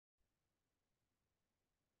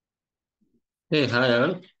Hey, hi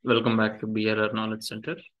all. Welcome back to BRR Knowledge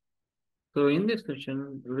Center. So in this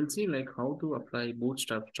session, we'll see like how to apply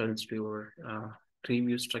bootstrap styles to your tree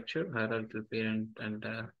view structure, hierarchical parent and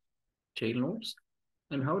child nodes,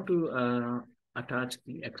 and how to attach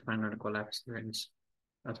the expand and collapse events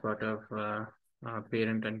as part of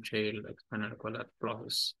parent and child expand and collapse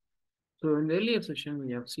process. So in the earlier session,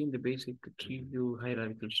 we have seen the basic tree view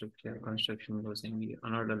hierarchical structure construction using the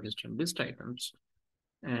unordered list and list items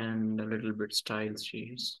and a little bit style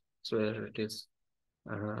sheets. So where it is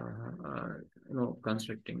uh,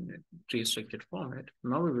 constructing a tree structured format.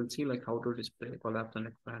 Now we will see like how to display collapse and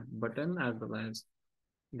expand button as well as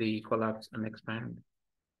the collapse and expand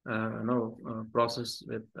process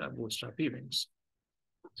with bootstrap events.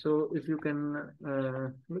 So if you can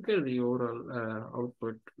look at the overall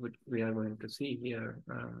output which we are going to see here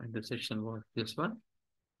in the session was this one.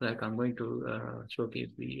 Like I'm going to showcase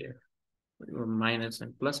the minus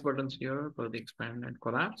and plus buttons here for the expand and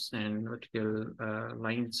collapse and vertical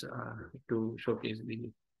lines to showcase the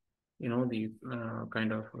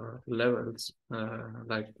kind of levels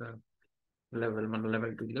like level 1,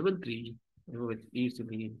 level 2, level 3, which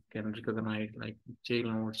easily can recognize like chain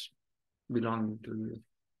nodes belonging to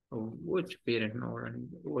which parent node and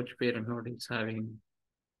which parent node is having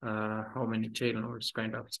how many chain nodes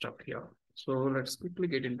kind of stuff here. So let's quickly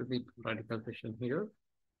get into the radical session here.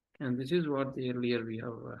 And this is what the earlier we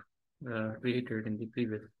have created in the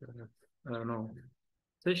previous no,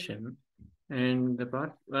 session. And the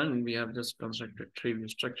part one, we have just constructed tree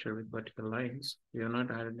structure with vertical lines. We have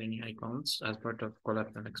not added any icons as part of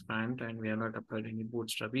collapse and expand, and we have not applied any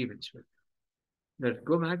bootstrap events. Let's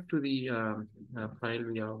go back to the file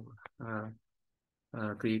we have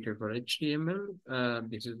created for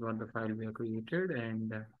HTML. This is what the file we have created,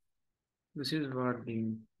 and this is what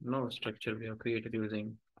the structure we have created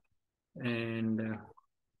using. And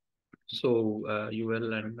so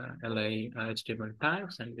UL and LI HTML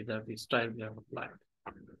tags, and with that the style we have applied.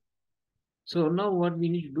 So now what we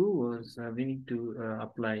need to do is we need to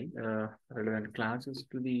apply relevant classes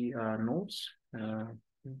to the nodes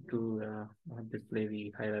to display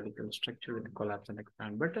the hierarchical structure with the collapse and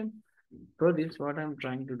expand button. For this, what I'm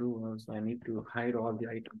trying to do is I need to hide all the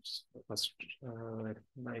items. First,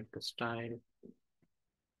 like the style,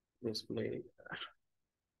 display,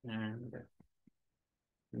 and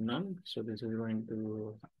none. So this is going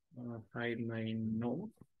to hide my node.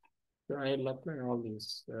 So I'll apply all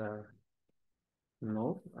these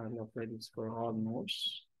node. I'll apply this for all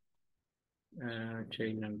nodes,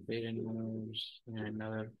 child and parent nodes, and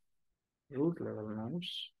other root level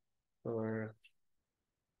nodes for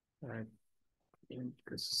I think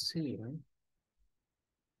C.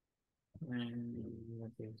 And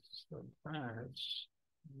okay, so that's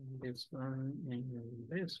this one and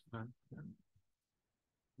this one.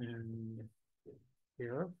 And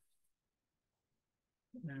here,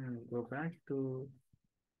 and go back to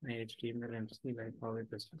my HTML and see like how it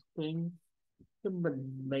is displaying. So, but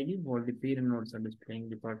by default, the parent nodes are displaying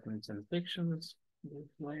departments and sections.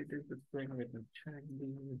 That's why it is displaying. Let me check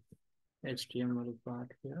the HTML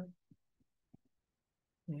part here.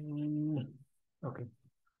 And okay,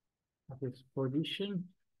 this position.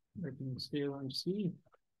 Let me save and see.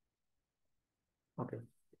 Okay,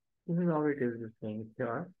 this is how it is displaying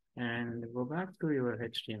here. And go back to your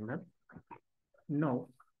HTML. No,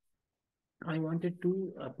 I wanted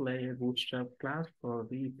to apply a bootstrap class for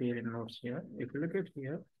the parent nodes here. If you look at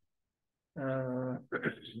here, uh,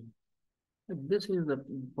 this is the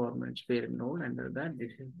format parent node. Under that,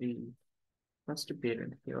 this is the first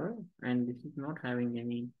parent here, and this is not having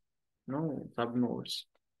any no sub nodes.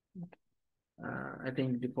 I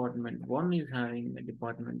think department one is having a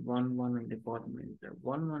department one and department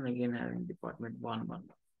one again having department one.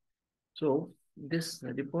 So this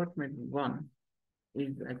department one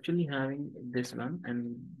is actually having this one,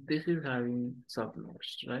 and this is having sub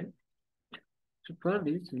nodes, right? So for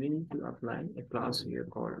this, we need to apply a class here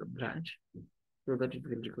called branch so that it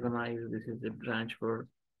will recognize this is a branch for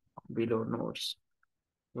below nodes.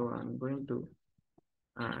 So I'm going to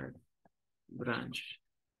add branch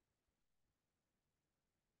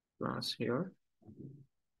class here.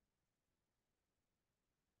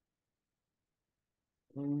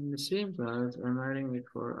 And the same class, I'm adding it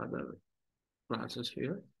for other classes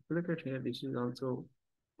here. Look at here, this is also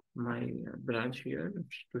my branch here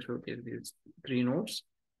to showcase these 3 nodes.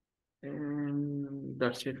 And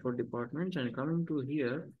that's it for departments. And coming to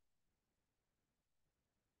here,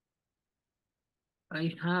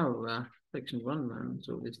 I have section 1.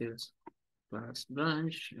 So this is class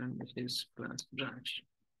branch and this is class branch.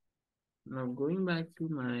 Now going back to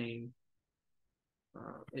my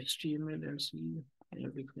HTML and see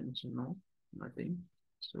everything, nothing.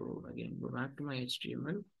 So again, go back to my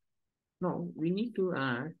HTML. Now we need to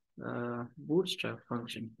add a bootstrap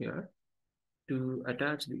function here to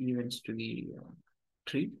attach the events to the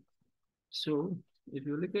tree. So if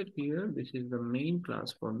you look at here, this is the main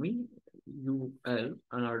class for me, UL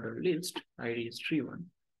unordered list, ID is tree1.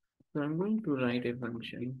 So I'm going to write a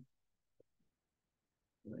function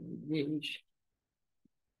which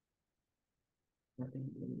I think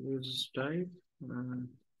use type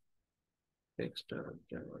text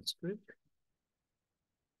JavaScript,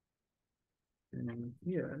 and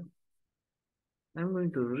here I'm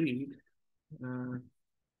going to read uh,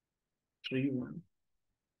 tree1,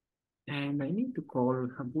 and I need to call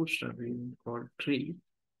a bootstrap called tree,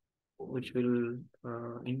 which will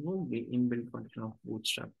involve the inbuilt function of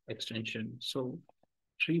bootstrap extension. So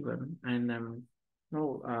tree1, and I'm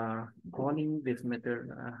now calling this method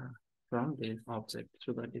from this object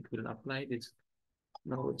so that it will apply this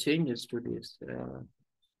now changes to this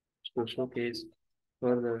to showcase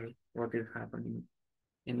further what is happening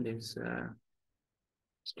in this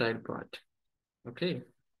style part. Okay,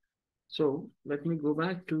 so let me go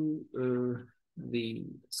back to the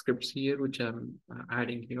scripts here which I'm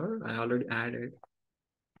adding here. I already added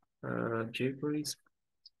jQuery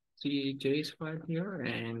JS file here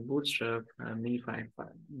and Bootstrap minify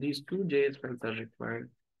file. These two JS files are required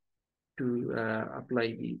to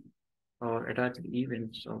apply the or attach the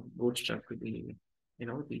events of Bootstrap to the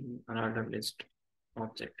the another list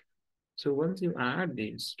object. So once you add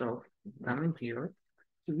this stuff coming here,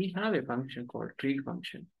 so we have a function called tree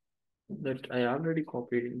function that I already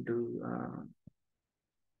copied into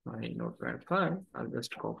my notepad file. I'll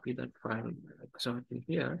just copy that file exactly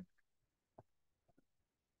here.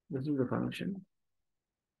 This is the function.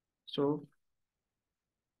 So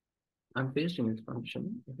I'm pasting this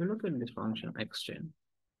function. If you look at this function extend,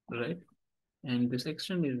 right? And this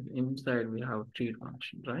extend is inside we have tree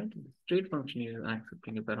function, right? The tree function is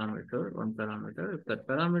accepting a parameter, one parameter. If that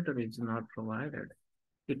parameter is not provided,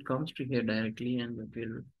 it comes to here directly and it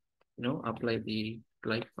will, apply the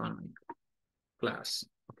glyphon class.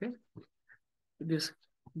 Okay. This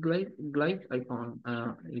glyph icon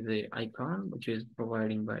is a icon which is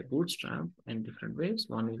providing by Bootstrap in different ways.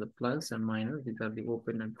 One is a plus and minus. These are the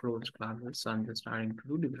open and closed classes. So I'm just starting to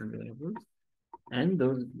do different variables. And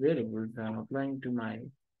those variables I'm applying to my,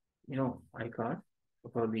 icon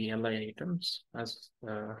for the li items as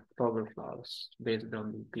toggle class based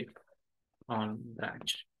on the click on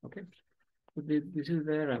branch. Okay. So this is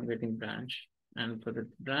where I'm getting branch. And for the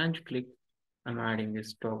branch click, I'm adding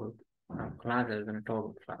this toggle class as a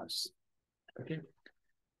toggle class. Okay.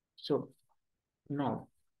 So now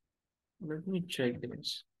let me check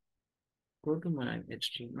this. Go to my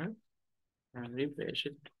HTML and refresh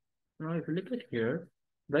it. Now if you look at here,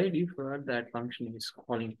 by default that function is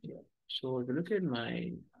calling here. So if you look at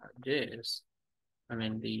my JS, I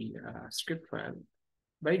mean the script file,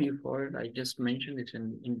 by default I just mentioned it's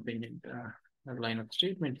an independent line of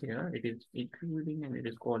statement here. It is including and it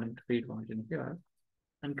is calling the read function here.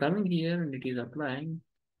 And coming here and it is applying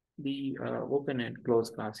the open and close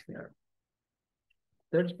class here.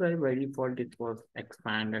 That's why by default it was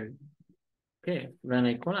expanded. Okay, when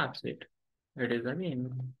I collapse it, it is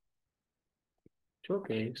again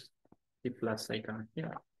showcase the plus icon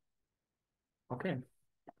here. Okay,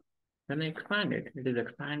 when I expand it, it is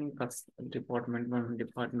expanding plus department 1,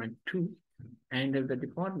 department 2, and if the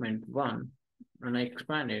department 1, when I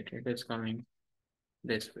expand it, it is coming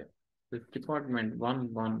this way. With department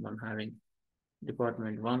 1, 1, 1 having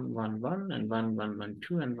department 1, 1, 1, and 1, 1, 1,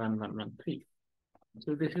 2, and 1, 1, 1, 3.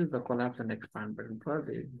 So this is the collapse and expand button for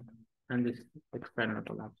this, and this expand and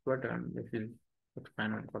collapse button. This is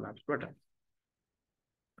expand and collapse button.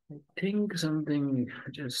 I think something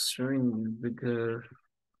just showing bigger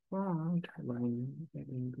font line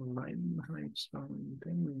into line height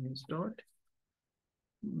something is dot.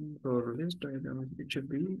 For list items, it should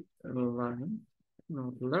be a line,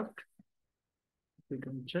 not left. We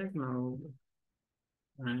can check now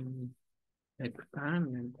and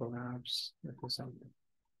expand and collapse. That is something.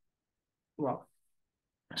 Wow.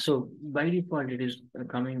 So by default, it is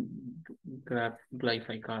coming grab glyph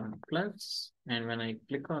icon plus, and when I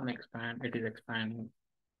click on expand, it is expanding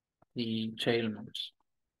the child nodes.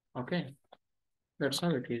 Okay, that's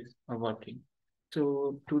how it is working.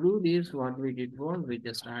 So to do this, what we did was we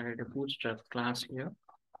just added a bootstrap class here,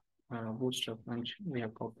 bootstrap function. We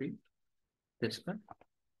have copied this one,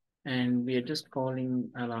 and we are just calling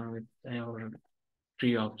along with our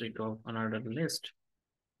tree object of another list,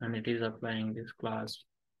 and it is applying this class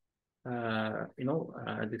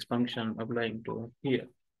this function applying to here.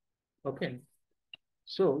 Okay.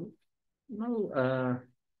 So now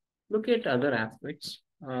look at other aspects.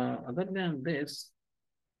 Other than this,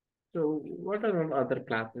 so what are all other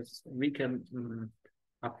classes we can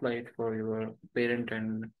apply it for your parent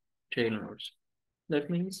and child nodes? That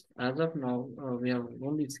means as of now, we are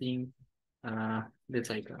only seeing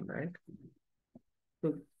this icon, right?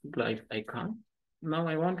 So like icon. Now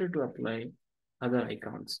I wanted to apply other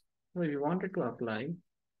icons. So if you wanted to apply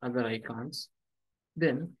other icons,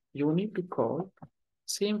 then you need to call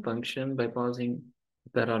same function by passing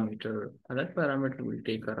parameter, and that parameter will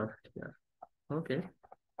take care of it here. Okay,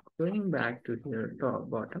 going back to here top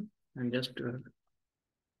bottom and just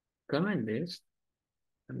comment this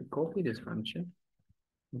and copy this function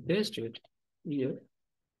and paste it here.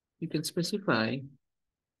 You can specify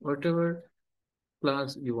whatever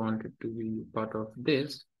class you want it to be part of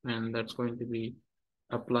this, and that's going to be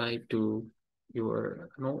applied to your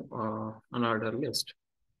unordered list.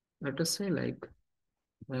 Let us say like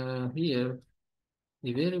here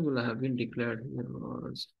the variable I have been declared here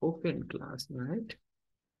was open class, right?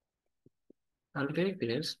 I'll take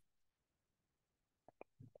this,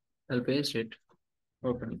 I'll paste it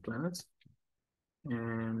open class,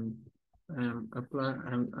 and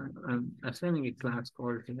I'm assigning a class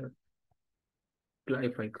called here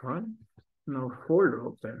life icon. Now folder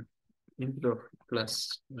open instead of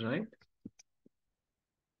plus, right?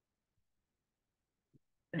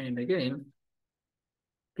 And again,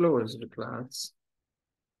 close the class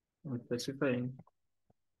and specifying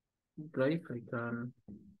drive icon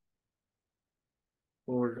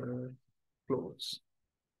folder close.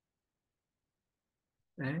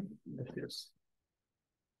 And this is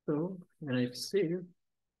so when I save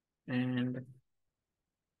and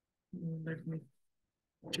let me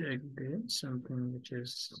check this something which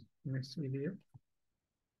is messy here.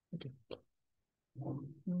 Okay.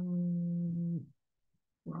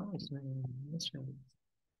 Wow,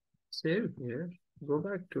 save here. Go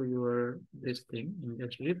back to your this thing and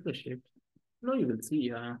just refresh it. Now you will see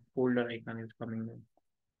a folder icon is coming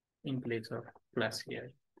in place of plus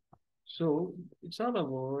here. So it's all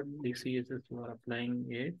about the CSS you are applying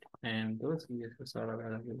it, and those CSS are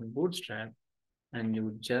available in Bootstrap, and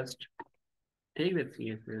you just take the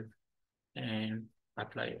CSS and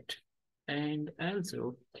apply it. And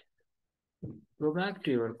also go back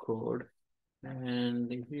to your code,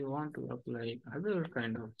 and if you want to apply other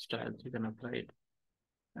kind of styles, you can apply it.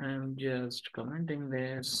 I'm just commenting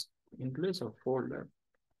this in place of folder.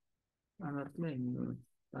 I'm applying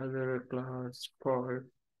other class called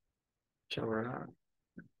Chavara.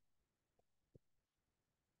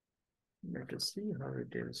 Let us see how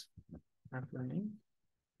it is applying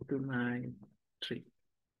to my tree.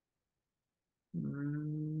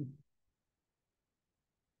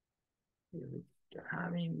 Is it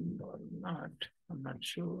having or not? I'm not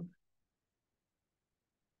sure.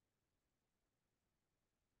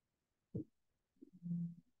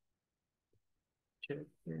 Check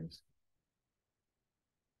this.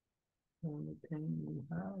 Only thing we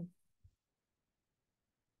have.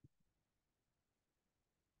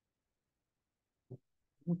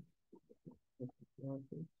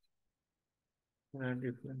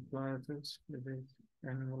 Different classes. This is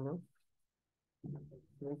envelope.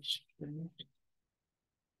 Which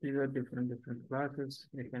these are different classes.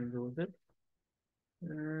 You can use it.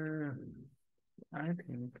 I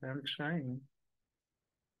think I'm trying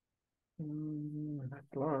a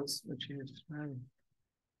class which is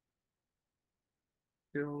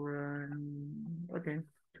okay.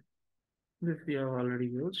 This we have already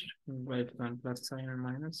used. Right one plus sign and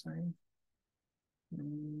minus sign.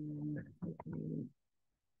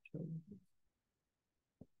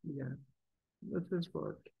 Yeah, this is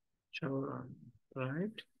what show on,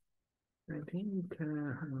 right? I think I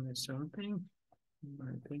missed something.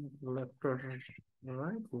 I think left or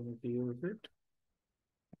right, we need to use it.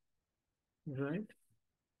 Right.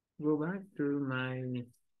 Go back to my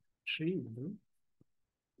tree.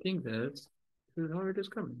 Think this is how it is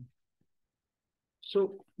coming.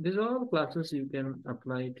 So these are all classes you can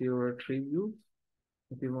apply to your tree view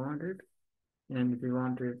if you want it. And if you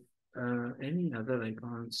wanted any other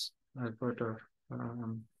icons as part of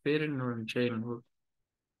parent node and child node,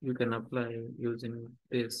 you can apply using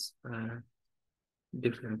this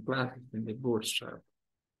different classes in the bootstrap.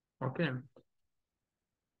 Okay.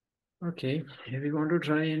 Okay. If you want to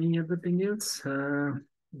try any other thing else,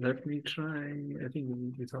 let me try. I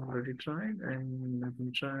think it's already tried, and let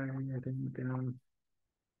me try. I think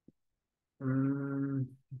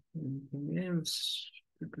anything else.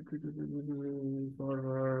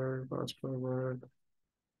 Forward, fast forward,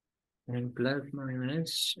 and plus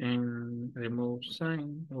minus, and remove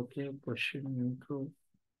sign. Okay, question improve.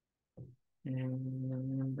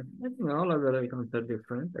 And I think all other icons are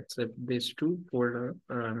different except these two folder,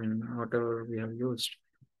 I mean, whatever we have used,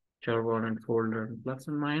 chart and folder and plus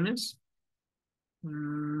and minus.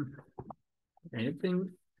 Mm,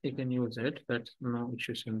 anything you can use it. That's no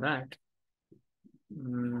issues in that.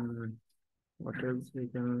 Mm, what else we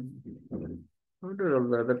can? What are all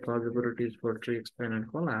the other possibilities for tree expand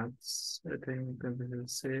and collapse? I think this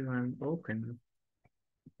is save and open.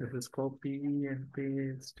 This is copy and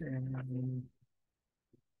paste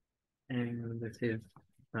and this is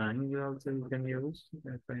triangle also you can use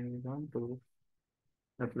if I want to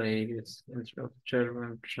apply this instead of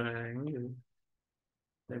German triangle.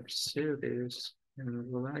 Let's save this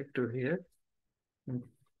and go back to here and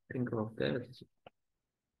think of this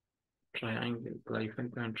triangle, life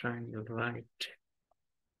and triangle, right?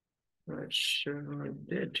 Let's sure I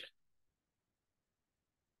did.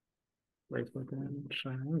 Life and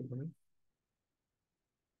triangle.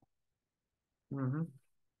 Mm-hmm.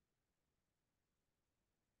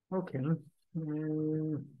 Okay.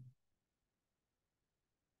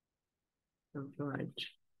 Right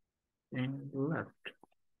and left.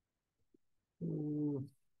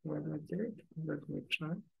 What I did? Let me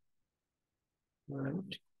try.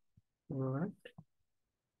 Right, left.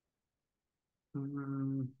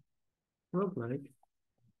 Look like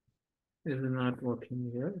is not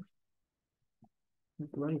working here.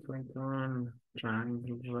 Like on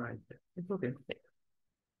triangle right. It's okay.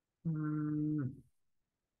 Mm,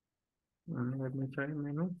 let me try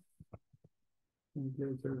menu. And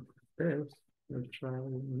there's this. Let's try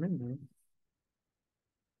menu.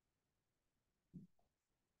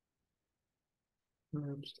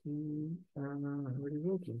 Let's see. What is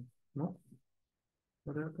working? No.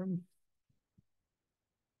 What happened?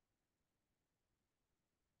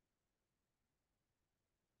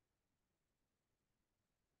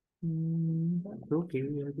 That's okay.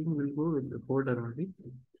 I think we'll go with the folder only.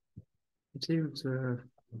 It seems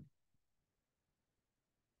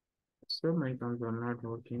some icons are not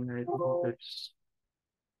working. I think that's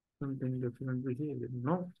something different behavior.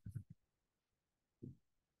 No, I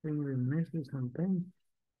think we missed something.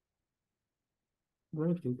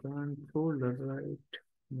 Wait, you can't folder right.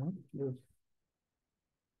 No, yes.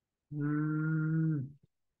 Hmm.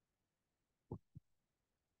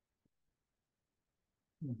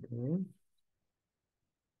 Okay.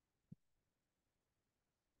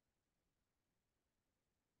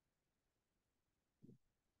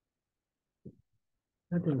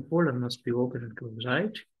 I think folder must be open to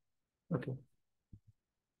right. Okay.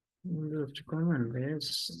 Just comment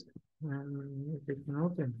this. And if it can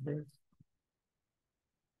open this,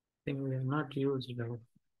 thing we have not used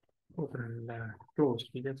open and close.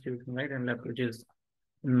 We just using right and left, which is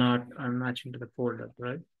not matching to the folder,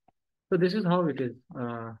 right? So this is how it is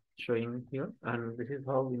showing here, and this is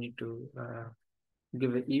how we need to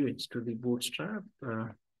give events to the bootstrap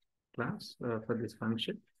class for this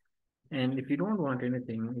function. And if you don't want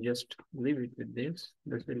anything, just leave it with this.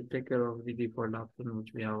 This will take care of the default option which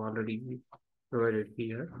we have already provided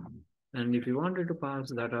here. And if you wanted to pass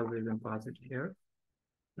that, I will pass it here.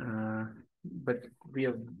 Uh, but we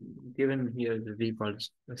have given here the default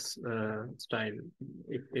style.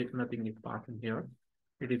 If nothing is passing here,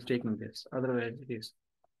 it is taking this. Otherwise, it is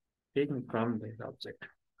taking from this object.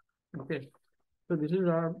 Okay. So this is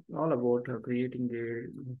all about creating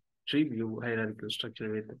a tree view hierarchical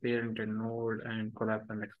structure with the parent and node and collapse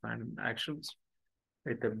and expand actions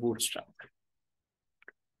with the bootstrap.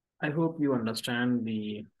 I hope you understand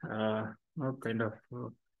the kind of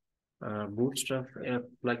bootstrap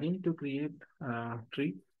plugin to create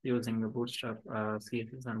tree using the bootstrap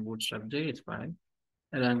CSS and bootstrap JS file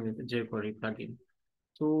along with the jQuery plugin.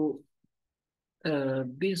 So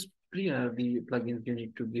these three are the plugins you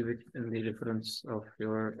need to give it in the reference of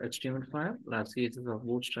your HTML file, CSS of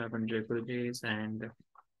Bootstrap and jQuery.js and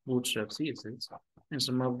Bootstrap CSS, and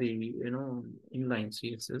some of the inline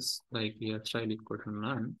CSS like your style equal to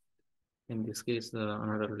none. In this case,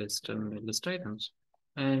 another list and list items,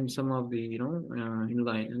 and some of the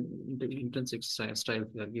inline intrinsic styles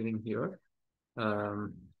we are giving here.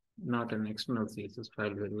 Um, Not an external CSS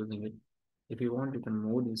file we're using it. If you want, you can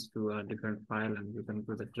move this to a different file and you can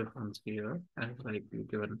put the reference here as like you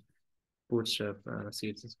given Bootstrap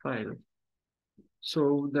CSS file.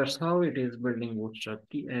 So that's how it is building Bootstrap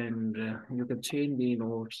key, and you can change the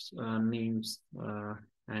nodes names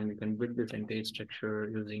and you can build this entire structure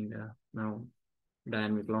using now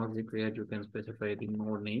dynamic logic where you can specify the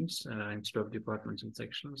node names instead of departments and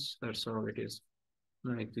sections. That's how it is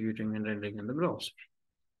executing and rendering in the browser.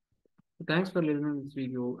 Thanks for listening to this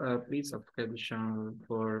video. Please subscribe the channel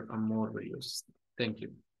for more videos. Thank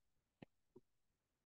you.